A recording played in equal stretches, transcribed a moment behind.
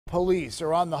Police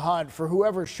are on the hunt for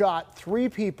whoever shot 3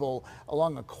 people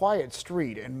along a quiet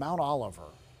street in Mount Oliver.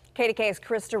 KDKA's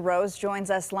DeRose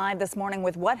joins us live this morning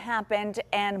with what happened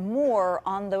and more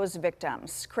on those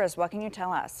victims. Chris, what can you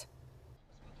tell us?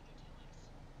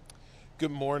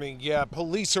 Good morning. Yeah,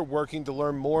 police are working to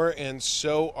learn more, and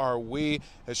so are we.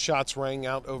 As shots rang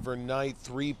out overnight,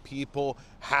 3 people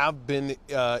have been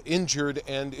injured,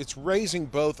 and it's raising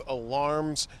both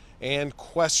alarms and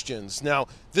questions. Now,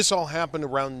 this all happened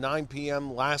around 9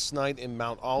 p.m. last night in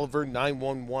Mount Oliver.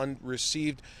 911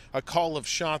 received a call of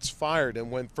shots fired, and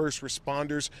when first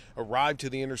responders arrived to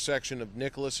the intersection of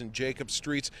Nicholas and Jacob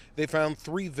Streets, they found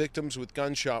 3 victims with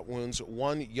gunshot wounds,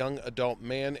 1 young adult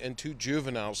man and 2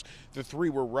 juveniles. The 3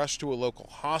 were rushed to a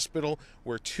local hospital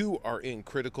where 2 are in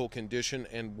critical condition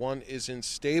and 1 is in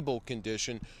stable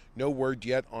condition. No word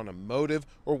yet on a motive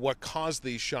or what caused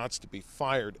these shots to be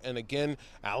fired. And again,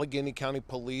 Allegheny County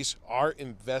Police are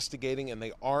investigating, and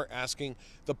they are asking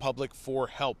the public for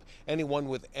help. Anyone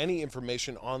with any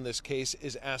information on this case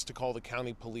is asked to call the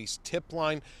county police tip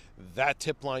line. That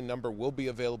tip line number will be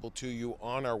available to you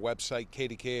on our website,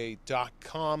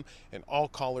 KDKA.com, and all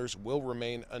callers will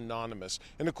remain anonymous.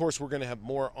 And of course, we're going to have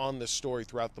more on this story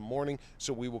throughout the morning,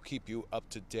 so we will keep you up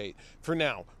to date. For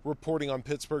now, reporting on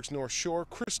Pittsburgh's North Shore,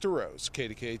 DeRose,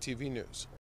 KDKA-TV News.